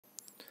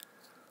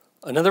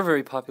Another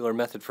very popular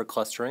method for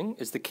clustering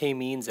is the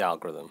k-means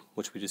algorithm,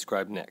 which we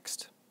describe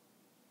next.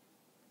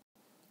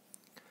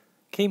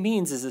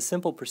 K-means is a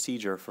simple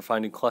procedure for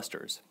finding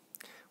clusters,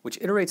 which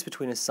iterates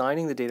between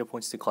assigning the data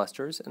points to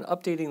clusters and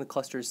updating the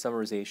cluster's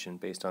summarization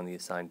based on the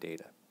assigned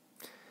data.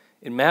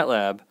 In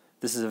MATLAB,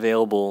 this is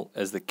available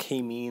as the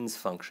k-means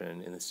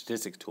function in the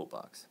statistics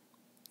toolbox.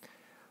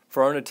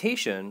 For our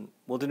notation,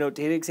 we'll denote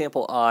data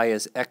example I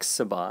as x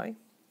sub I.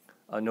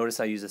 Notice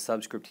I use a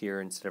subscript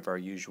here instead of our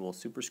usual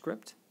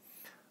superscript.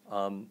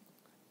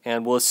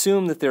 And we'll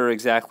assume that there are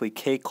exactly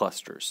k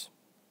clusters.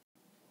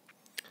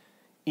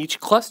 Each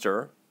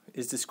cluster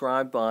is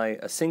described by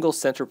a single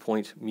center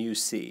point mu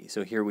c.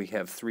 So here we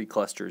have three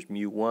clusters,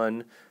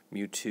 mu1,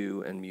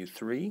 mu2, and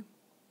mu3.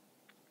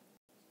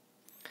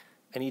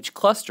 And each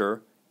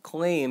cluster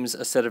claims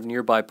a set of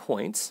nearby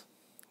points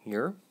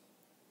here,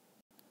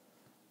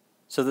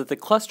 so that the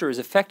cluster is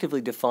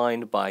effectively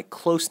defined by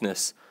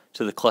closeness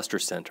to the cluster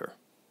center.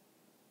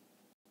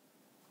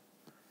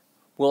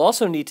 We'll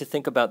also need to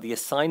think about the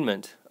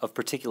assignment of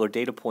particular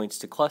data points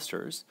to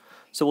clusters.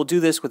 So we'll do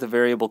this with a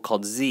variable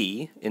called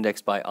z,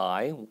 indexed by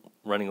I,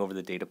 running over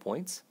the data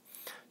points.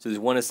 So there's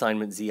one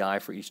assignment zi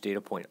for each data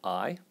point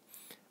I.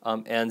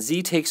 And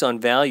z takes on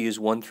values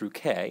 1 through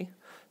k.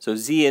 So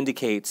z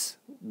indicates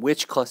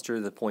which cluster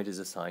the point is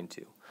assigned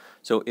to.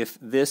 So if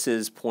this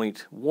is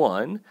point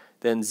 1,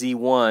 then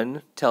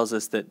z1 tells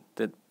us that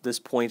this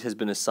point has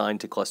been assigned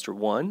to cluster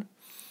 1.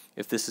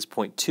 If this is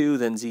point 2,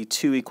 then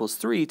z2 equals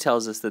 3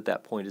 tells us that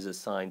that point is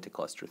assigned to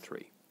cluster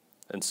 3,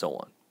 and so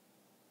on.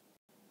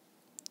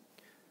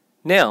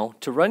 Now,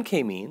 to run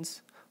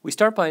k-means, we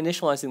start by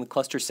initializing the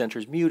cluster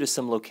center's mu to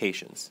some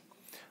locations.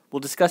 We'll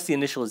discuss the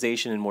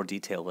initialization in more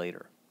detail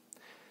later.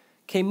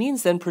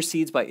 K-means then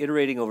proceeds by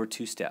iterating over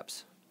two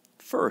steps.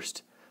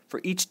 First,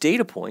 for each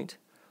data point,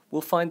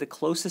 we'll find the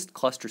closest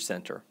cluster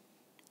center.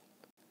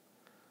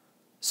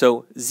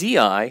 So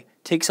zi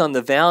takes on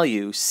the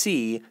value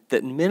c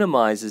that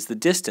minimizes the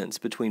distance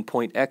between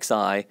point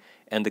xi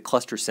and the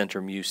cluster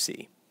center mu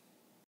c.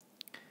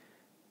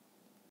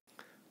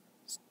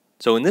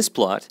 So in this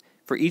plot,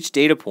 for each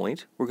data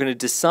point, we're going to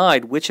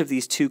decide which of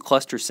these two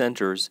cluster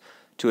centers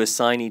to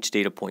assign each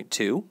data point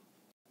to.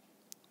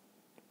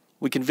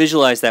 We can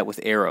visualize that with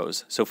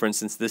arrows. So for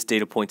instance, this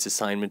data point's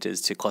assignment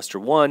is to cluster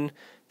 1,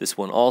 this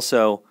one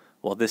also,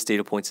 while this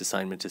data point's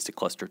assignment is to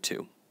cluster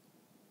 2.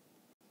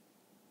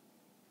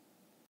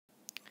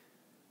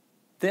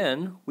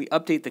 Then we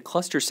update the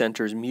cluster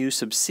center's mu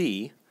sub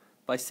c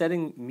by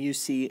setting mu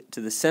c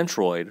to the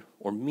centroid,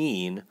 or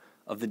mean,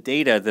 of the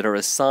data that are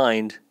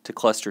assigned to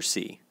cluster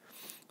C.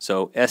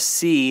 So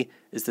SC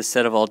is the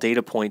set of all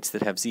data points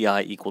that have zi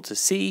equal to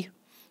c,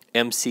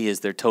 MC is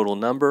their total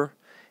number,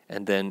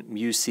 and then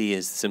mu c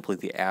is simply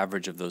the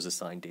average of those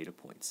assigned data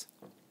points.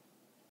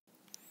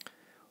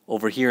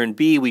 Over here in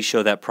B, we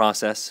show that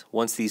process.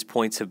 Once these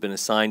points have been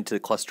assigned to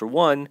cluster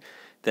 1,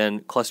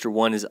 then cluster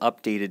 1 is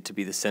updated to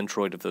be the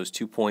centroid of those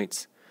 2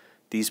 points.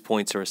 These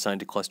points are assigned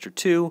to cluster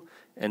 2,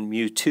 and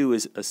mu2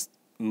 is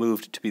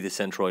moved to be the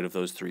centroid of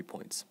those 3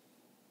 points.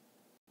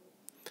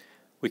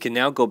 We can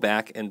now go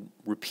back and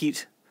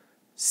repeat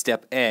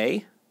step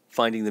A,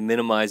 finding the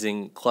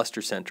minimizing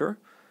cluster center,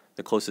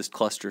 the closest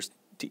clusters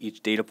to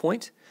each data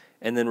point,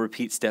 and then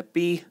repeat step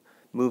B,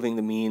 moving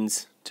the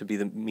means to be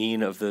the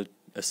mean of the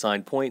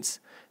assigned points,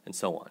 and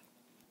so on.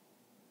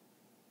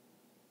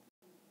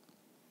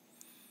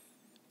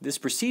 This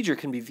procedure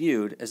can be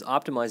viewed as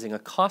optimizing a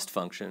cost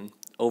function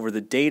over the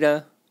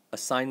data,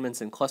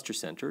 assignments, and cluster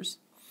centers,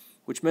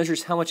 which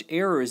measures how much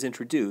error is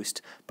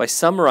introduced by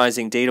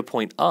summarizing data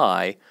point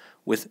I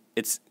with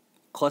its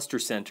cluster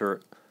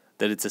center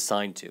that it's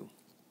assigned to.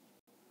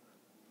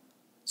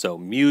 So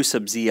mu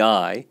sub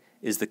zi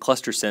is the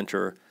cluster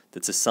center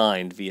that's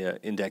assigned via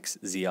index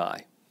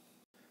zi.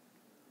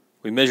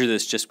 We measure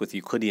this just with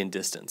Euclidean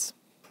distance.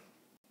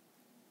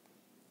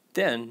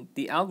 Then,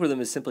 the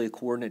algorithm is simply a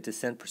coordinate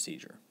descent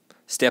procedure.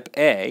 Step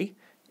A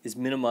is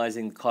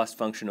minimizing the cost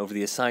function over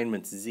the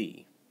assignment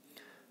z.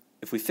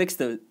 If we fix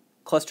the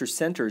cluster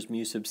center's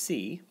mu sub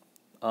c,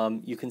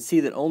 you can see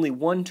that only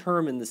one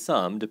term in the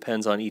sum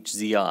depends on each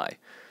zi,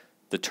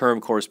 the term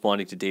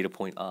corresponding to data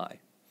point I.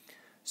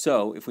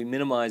 So, if we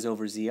minimize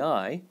over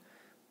zi,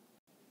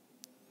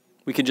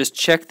 we can just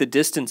check the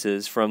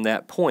distances from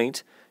that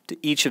point to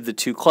each of the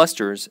 2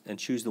 clusters and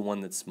choose the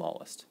one that's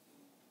smallest.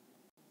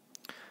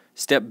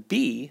 Step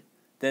B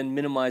then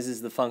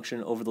minimizes the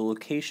function over the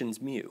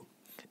location's mu.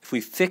 If we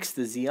fix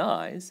the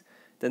zi's,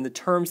 then the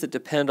terms that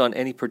depend on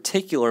any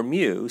particular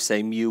mu,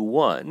 say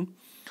mu1,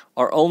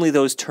 are only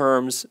those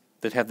terms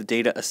that have the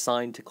data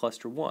assigned to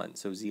cluster 1,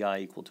 so zi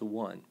equal to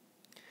 1.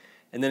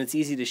 And then it's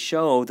easy to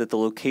show that the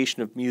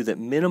location of mu that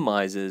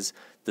minimizes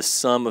the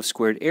sum of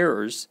squared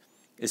errors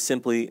is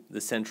simply the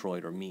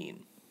centroid, or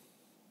mean.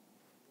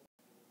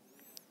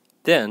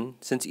 Then,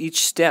 since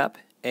each step,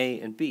 A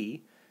and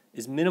B,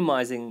 is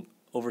minimizing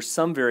over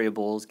some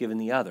variables given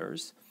the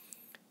others,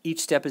 each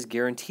step is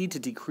guaranteed to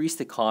decrease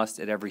the cost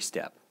at every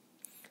step.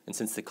 And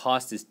since the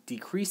cost is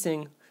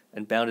decreasing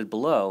and bounded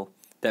below,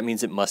 that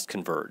means it must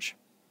converge.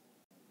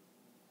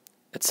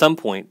 At some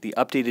point, the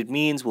updated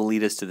means will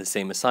lead us to the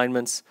same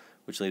assignments,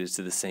 which lead us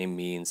to the same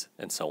means,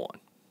 and so on.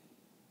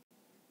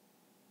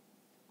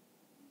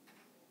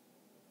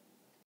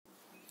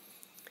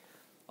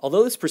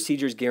 Although this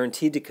procedure is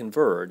guaranteed to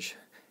converge,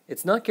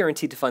 it's not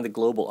guaranteed to find the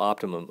global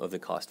optimum of the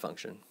cost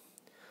function.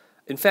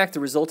 In fact,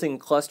 the resulting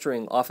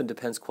clustering often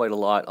depends quite a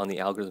lot on the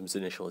algorithm's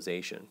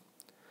initialization.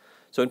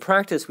 So in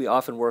practice, we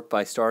often work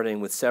by starting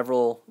with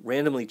several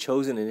randomly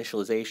chosen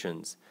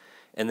initializations,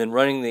 and then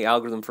running the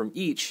algorithm from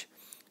each,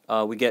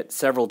 we get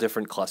several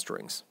different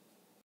clusterings.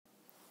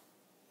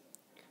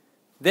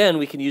 Then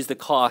we can use the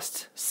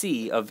cost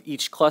C of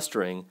each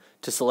clustering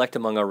to select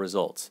among our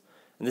results,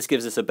 and this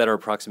gives us a better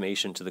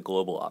approximation to the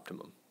global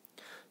optimum.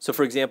 So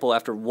for example,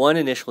 after one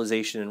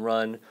initialization and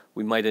run,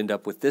 we might end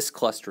up with this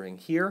clustering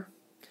here,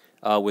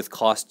 with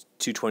cost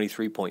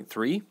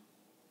 223.3.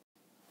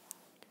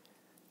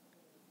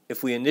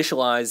 If we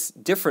initialize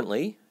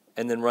differently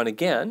and then run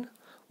again,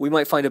 we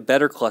might find a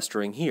better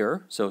clustering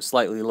here, so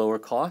slightly lower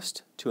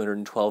cost,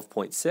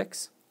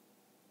 212.6.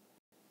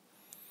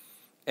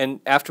 And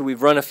after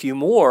we've run a few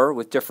more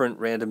with different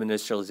random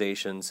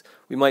initializations,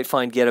 we might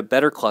find yet a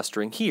better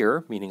clustering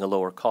here, meaning a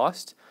lower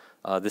cost.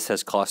 This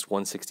has cost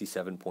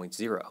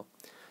 167.0.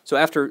 So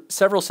after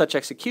several such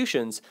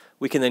executions,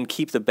 we can then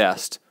keep the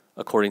best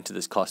according to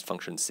this cost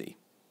function C.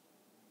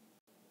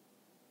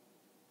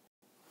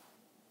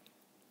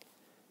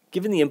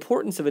 Given the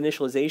importance of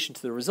initialization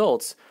to the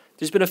results,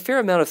 there's been a fair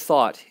amount of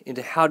thought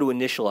into how to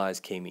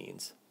initialize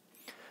k-means.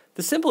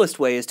 The simplest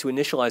way is to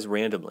initialize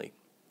randomly.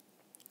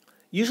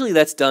 Usually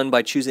that's done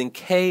by choosing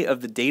k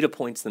of the data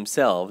points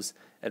themselves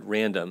at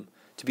random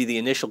to be the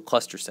initial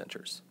cluster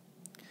centers.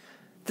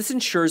 This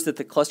ensures that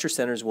the cluster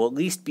centers will at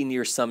least be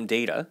near some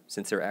data,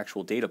 since they're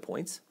actual data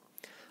points.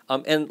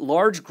 And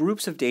large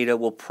groups of data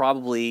will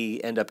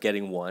probably end up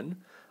getting one.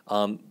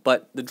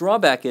 But the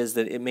drawback is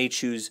that it may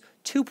choose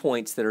 2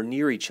 points that are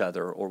near each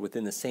other or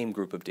within the same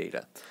group of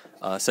data,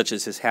 such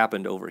as has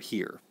happened over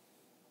here.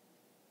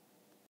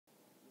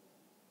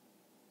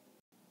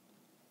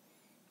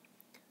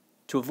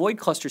 To avoid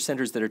cluster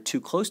centers that are too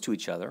close to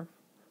each other,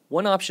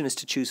 one option is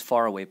to choose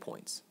faraway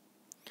points.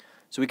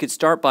 So we could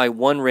start by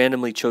one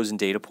randomly chosen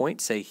data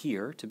point, say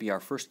here, to be our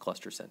first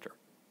cluster center.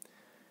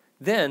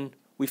 Then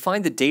we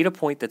find the data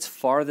point that's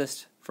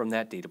farthest from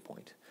that data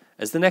point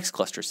as the next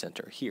cluster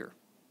center, here.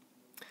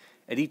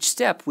 At each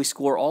step, we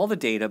score all the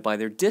data by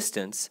their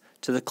distance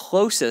to the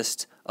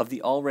closest of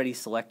the already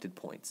selected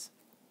points.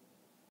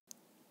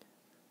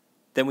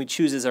 Then we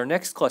choose as our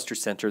next cluster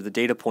center the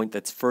data point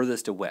that's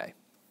furthest away.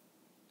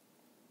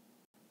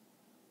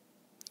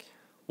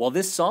 While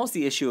this solves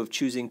the issue of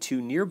choosing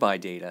two nearby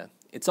data,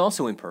 it's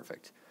also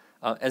imperfect,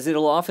 as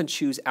it'll often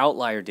choose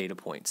outlier data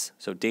points,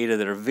 so data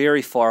that are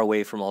very far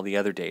away from all the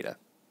other data.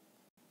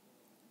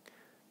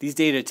 These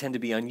data tend to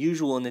be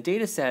unusual in the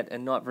data set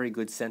and not very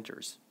good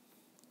centers.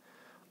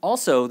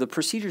 Also, the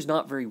procedure is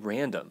not very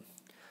random,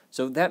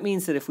 so that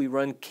means that if we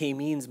run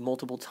k-means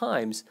multiple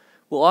times,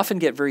 we'll often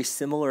get very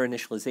similar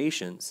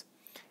initializations,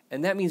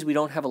 and that means we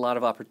don't have a lot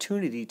of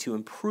opportunity to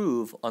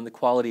improve on the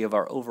quality of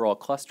our overall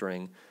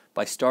clustering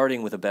by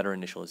starting with a better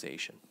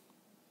initialization.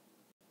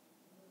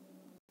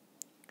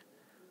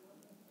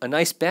 A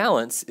nice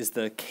balance is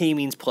the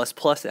k-means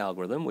 ++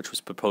 algorithm, which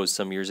was proposed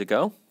some years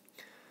ago.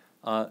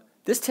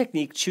 This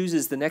technique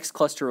chooses the next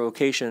cluster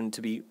location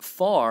to be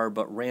far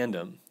but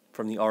random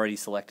from the already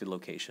selected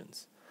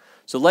locations.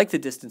 So like the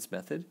distance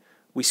method,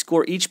 we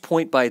score each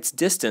point by its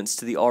distance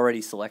to the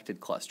already selected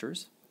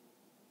clusters.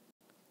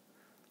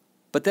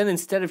 But then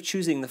instead of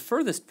choosing the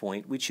furthest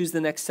point, we choose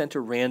the next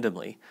center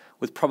randomly,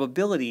 with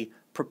probability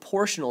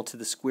proportional to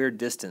the squared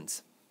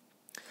distance.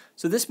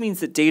 So this means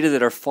that data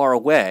that are far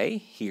away,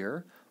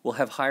 here, will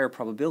have higher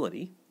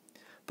probability,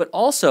 but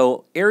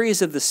also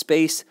areas of the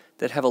space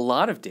that have a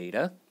lot of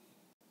data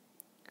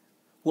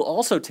will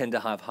also tend to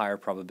have higher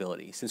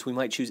probability, since we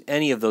might choose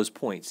any of those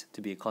points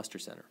to be a cluster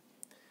center.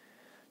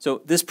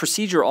 So this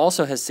procedure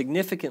also has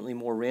significantly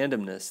more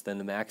randomness than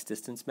the max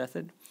distance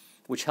method,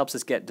 which helps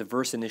us get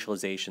diverse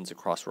initializations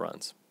across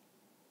runs.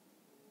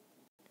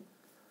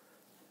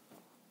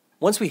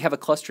 Once we have a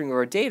clustering of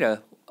our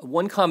data,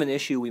 one common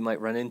issue we might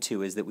run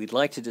into is that we'd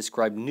like to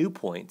describe new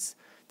points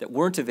that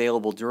weren't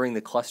available during the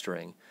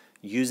clustering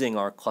using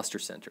our cluster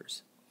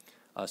centers.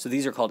 So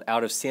these are called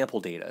out-of-sample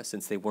data,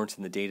 since they weren't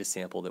in the data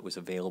sample that was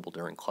available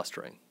during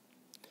clustering.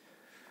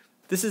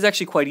 This is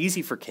actually quite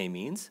easy for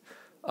k-means.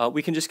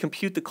 We can just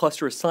compute the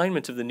cluster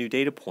assignment of the new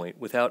data point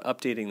without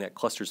updating that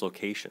cluster's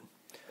location.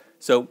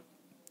 So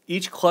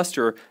each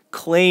cluster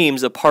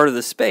claims a part of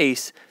the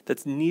space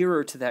that's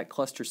nearer to that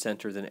cluster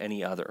center than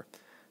any other.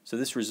 So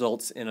this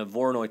results in a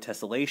Voronoi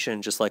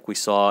tessellation, just like we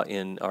saw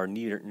in our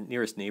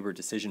nearest neighbor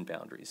decision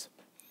boundaries.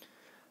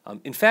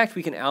 In fact,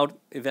 we can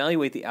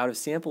evaluate the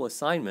out-of-sample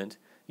assignment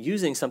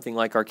using something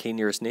like our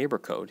k-nearest neighbor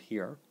code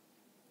here.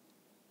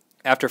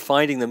 After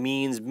finding the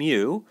means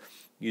mu,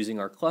 using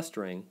our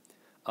clustering,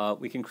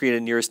 we can create a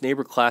nearest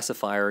neighbor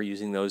classifier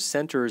using those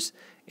centers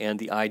and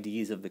the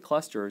IDs of the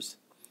clusters,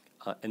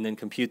 and then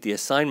compute the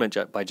assignment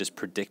by just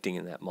predicting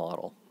in that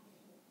model.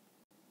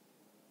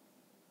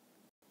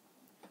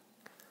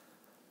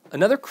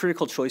 Another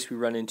critical choice we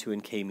run into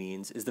in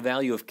k-means is the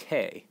value of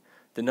k,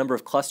 the number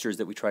of clusters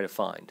that we try to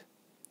find.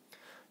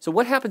 So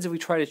what happens if we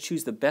try to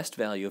choose the best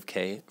value of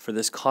k for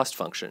this cost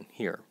function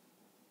here?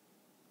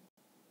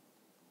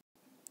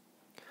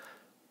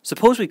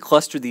 Suppose we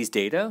cluster these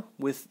data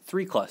with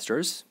 3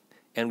 clusters,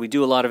 and we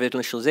do a lot of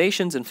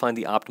initializations and find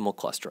the optimal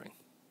clustering.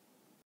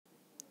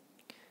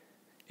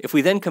 If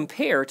we then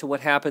compare to what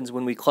happens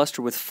when we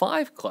cluster with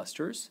 5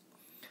 clusters,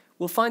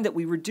 we'll find that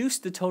we reduce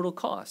the total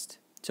cost.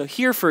 So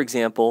here, for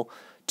example,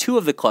 2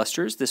 of the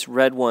clusters, this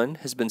red one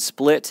has been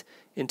split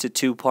into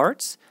 2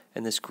 parts,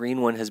 and this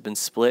green one has been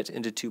split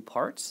into 2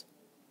 parts.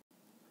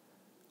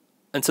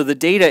 And so the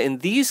data in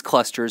these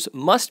clusters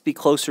must be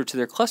closer to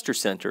their cluster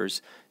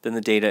centers than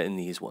the data in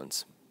these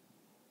ones.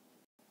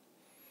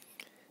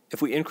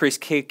 If we increase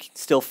k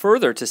still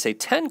further to, say,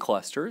 10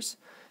 clusters,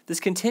 this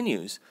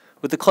continues,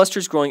 with the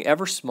clusters growing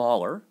ever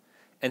smaller,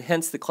 and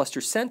hence the cluster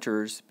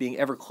centers being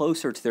ever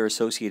closer to their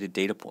associated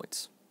data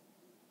points.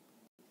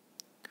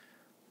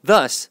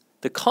 Thus,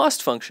 the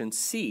cost function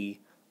c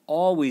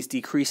always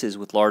decreases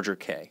with larger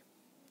k.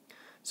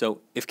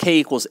 So if k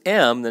equals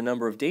m, the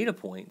number of data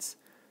points,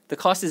 the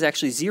cost is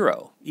actually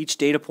 0. Each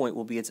data point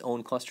will be its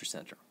own cluster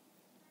center.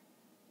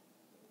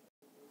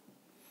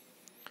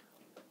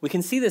 We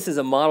can see this as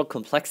a model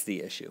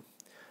complexity issue.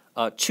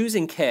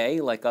 Choosing k,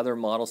 like other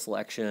model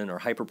selection or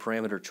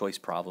hyperparameter choice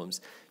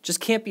problems, just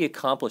can't be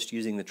accomplished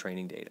using the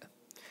training data.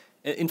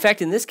 In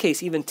fact, in this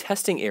case, even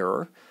testing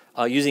error,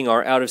 using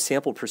our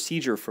out-of-sample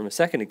procedure from a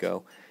second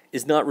ago,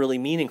 is not really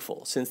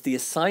meaningful, since the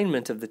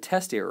assignment of the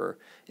test error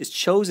is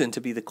chosen to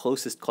be the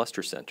closest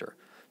cluster center.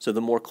 So the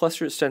more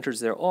cluster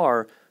centers there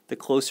are, the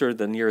closer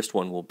the nearest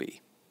one will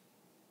be.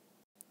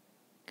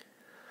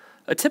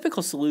 A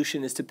typical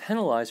solution is to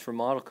penalize for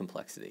model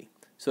complexity.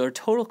 So our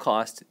total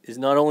cost is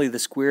not only the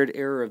squared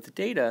error of the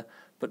data,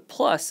 but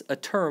plus a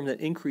term that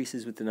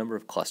increases with the number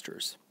of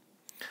clusters.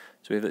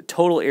 So we have the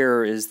total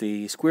error is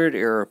the squared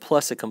error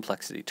plus a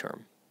complexity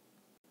term.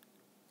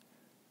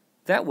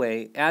 That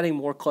way, adding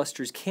more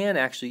clusters can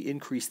actually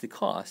increase the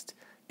cost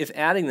if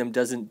adding them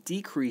doesn't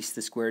decrease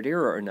the squared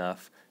error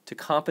enough to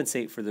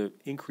compensate for the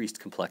increased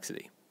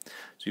complexity.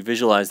 So we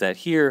visualize that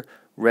here.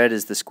 Red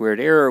is the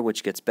squared error,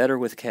 which gets better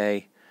with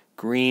k.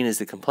 Green is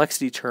the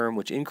complexity term,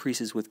 which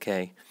increases with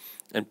k.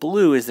 And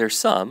blue is their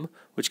sum,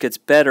 which gets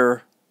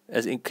better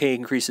as k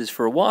increases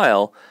for a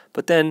while,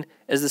 but then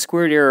as the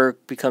squared error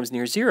becomes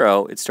near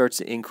 0, it starts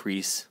to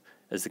increase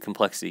as the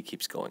complexity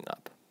keeps going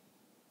up.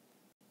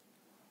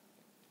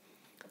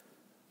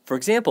 For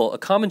example, a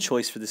common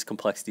choice for this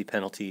complexity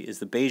penalty is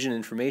the Bayesian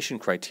information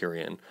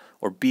criterion,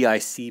 or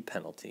BIC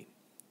penalty.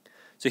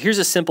 So here's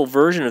a simple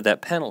version of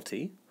that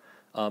penalty.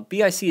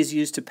 BIC is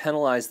used to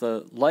penalize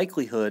the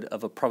likelihood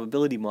of a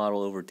probability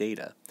model over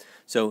data.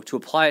 So to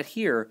apply it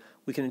here,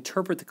 we can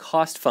interpret the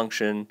cost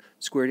function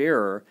squared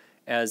error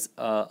as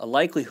a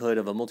likelihood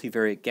of a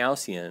multivariate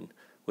Gaussian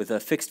with a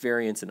fixed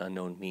variance and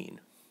unknown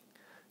mean.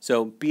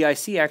 So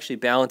BIC actually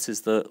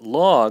balances the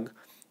log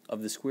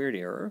of the squared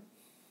error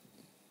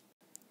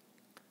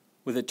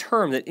with a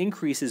term that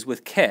increases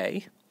with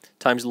k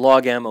times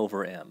log m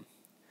over m.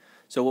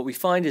 So what we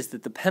find is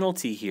that the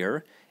penalty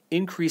here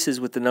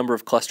increases with the number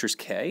of clusters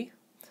k,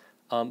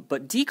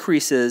 but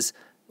decreases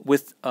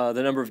with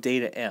the number of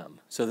data m,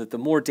 so that the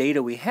more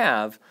data we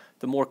have,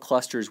 the more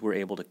clusters we're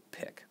able to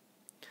pick.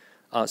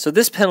 So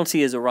this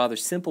penalty is a rather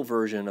simple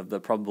version of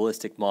the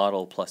probabilistic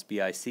model plus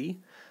BIC.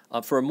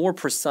 For a more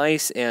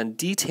precise and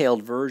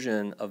detailed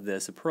version of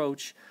this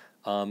approach,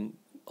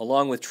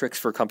 along with tricks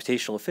for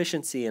computational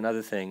efficiency and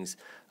other things,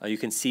 you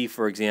can see,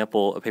 for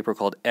example, a paper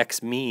called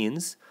X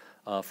Means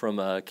from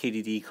a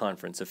KDD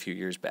conference a few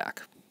years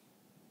back.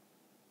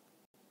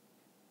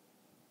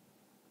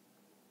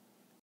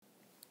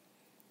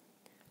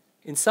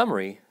 In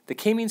summary, the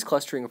k-means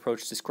clustering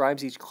approach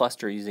describes each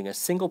cluster using a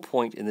single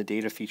point in the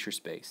data feature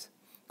space,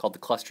 called the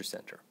cluster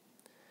center.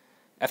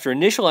 After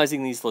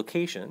initializing these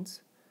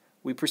locations,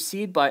 we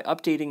proceed by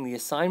updating the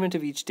assignment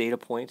of each data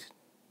point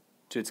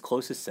to its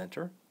closest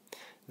center,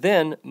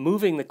 then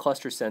moving the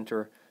cluster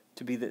center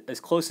to be as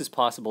close as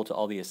possible to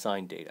all the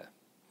assigned data.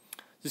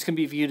 This can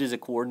be viewed as a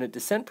coordinate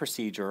descent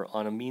procedure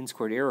on a mean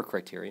squared error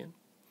criterion.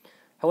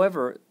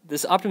 However,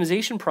 this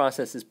optimization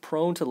process is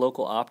prone to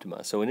local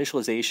optima, so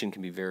initialization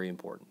can be very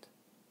important.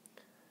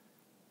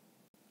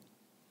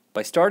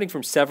 By starting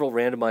from several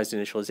randomized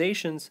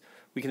initializations,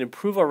 we can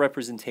improve our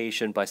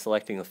representation by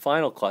selecting the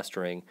final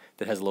clustering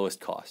that has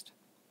lowest cost.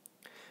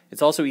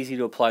 It's also easy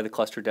to apply the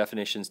cluster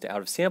definitions to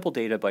out-of-sample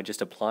data by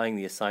just applying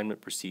the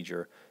assignment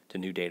procedure to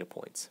new data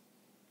points.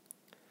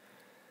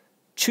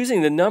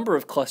 Choosing the number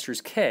of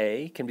clusters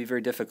k can be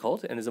very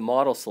difficult and is a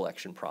model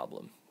selection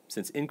problem,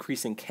 since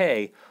increasing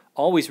k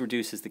always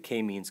reduces the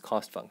k-means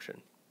cost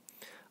function.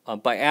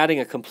 By adding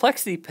a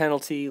complexity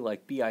penalty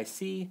like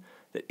BIC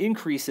that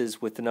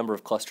increases with the number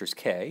of clusters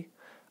k,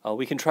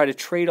 we can try to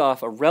trade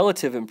off a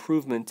relative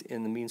improvement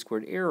in the mean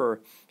squared error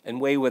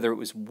and weigh whether it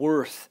was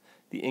worth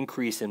the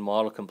increase in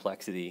model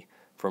complexity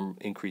from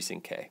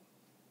increasing k.